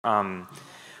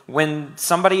When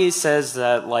somebody says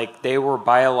that like they were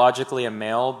biologically a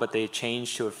male but they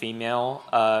changed to a female,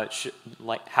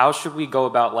 how should we go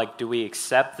about, like, do we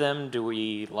accept them?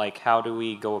 How do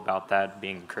we go about that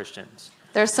being Christians?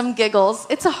 There's some giggles.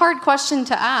 It's a hard question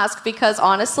to ask because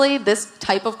honestly, this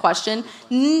type of question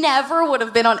never would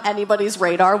have been on anybody's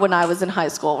radar when I was in high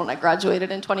school, when I graduated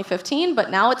in 2015,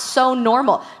 but now it's so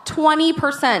normal.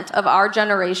 20% of our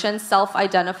generation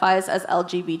self-identifies as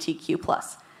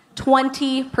LGBTQ+.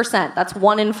 20%, that's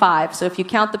 1 in 5. So if you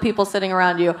count the people sitting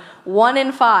around you, 1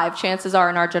 in 5, chances are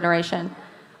in our generation,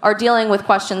 are dealing with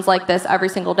questions like this every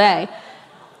single day.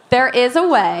 There is a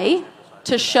way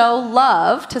to show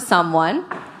love to someone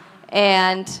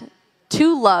and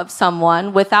to love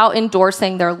someone without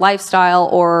endorsing their lifestyle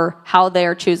or how they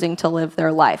are choosing to live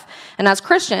their life. And as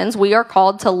Christians, we are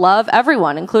called to love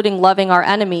everyone, including loving our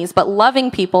enemies, but loving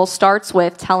people starts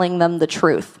with telling them the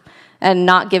truth and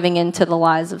not giving in to the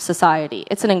lies of society.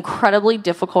 It's an incredibly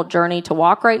difficult journey to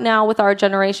walk right now with our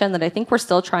generation that I think we're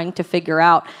still trying to figure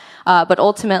out. But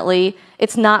ultimately,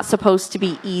 it's not supposed to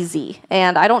be easy.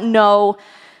 And I don't know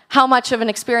how much of an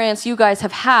experience you guys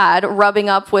have had rubbing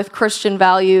up with Christian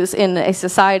values in a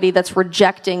society that's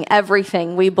rejecting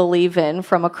everything we believe in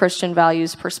from a Christian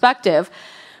values perspective.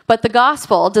 But the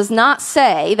gospel does not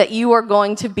say that you are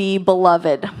going to be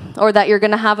beloved or that you're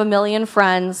going to have 1 million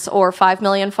friends or 5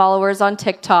 million followers on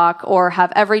TikTok or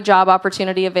have every job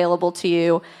opportunity available to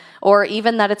you, or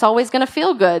even that it's always going to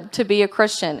feel good to be a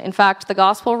Christian. In fact, the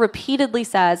gospel repeatedly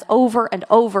says over and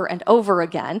over and over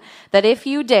again that if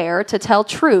you dare to tell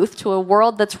truth to a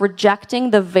world that's rejecting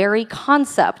the very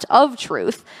concept of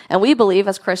truth, and we believe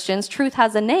as Christians, truth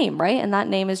has a name, right? And that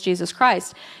name is Jesus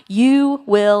Christ, you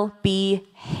will be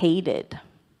hated.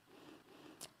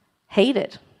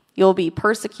 Hated. You'll be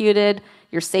persecuted.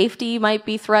 Your safety might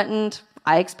be threatened.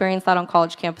 I experience that on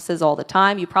college campuses all the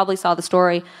time. You probably saw the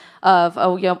story of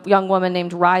a young woman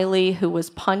named Riley who was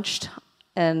punched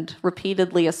and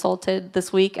repeatedly assaulted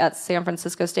this week at San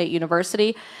Francisco State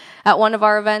University at one of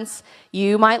our events.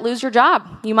 You might lose your job.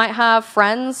 You might have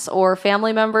friends or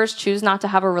family members choose not to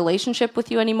have a relationship with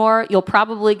you anymore. You'll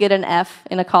probably get an F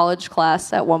in a college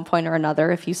class at one point or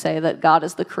another if you say that God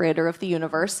is the creator of the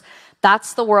universe.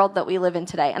 That's the world that we live in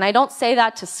today. And I don't say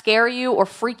that to scare you or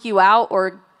freak you out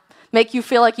or make you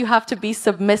feel like you have to be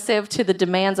submissive to the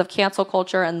demands of cancel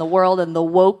culture and the world and the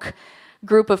woke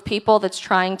group of people that's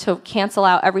trying to cancel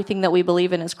out everything that we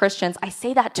believe in as Christians. I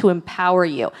say that to empower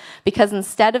you, because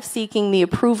instead of seeking the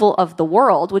approval of the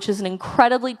world, which is an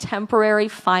incredibly temporary,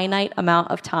 finite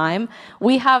amount of time,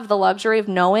 we have the luxury of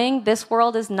knowing this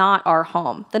world is not our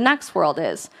home. The next world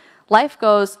is. Life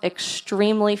goes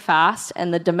extremely fast,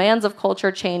 and the demands of culture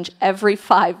change every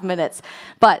 5 minutes.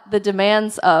 But the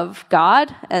demands of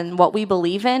God and what we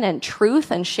believe in and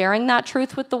truth and sharing that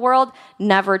truth with the world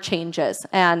never changes.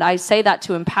 And I say that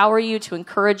to empower you, to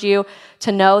encourage you,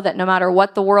 to know that no matter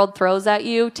what the world throws at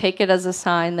you, take it as a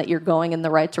sign that you're going in the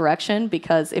right direction,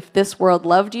 because if this world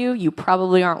loved you, you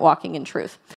probably aren't walking in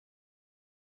truth.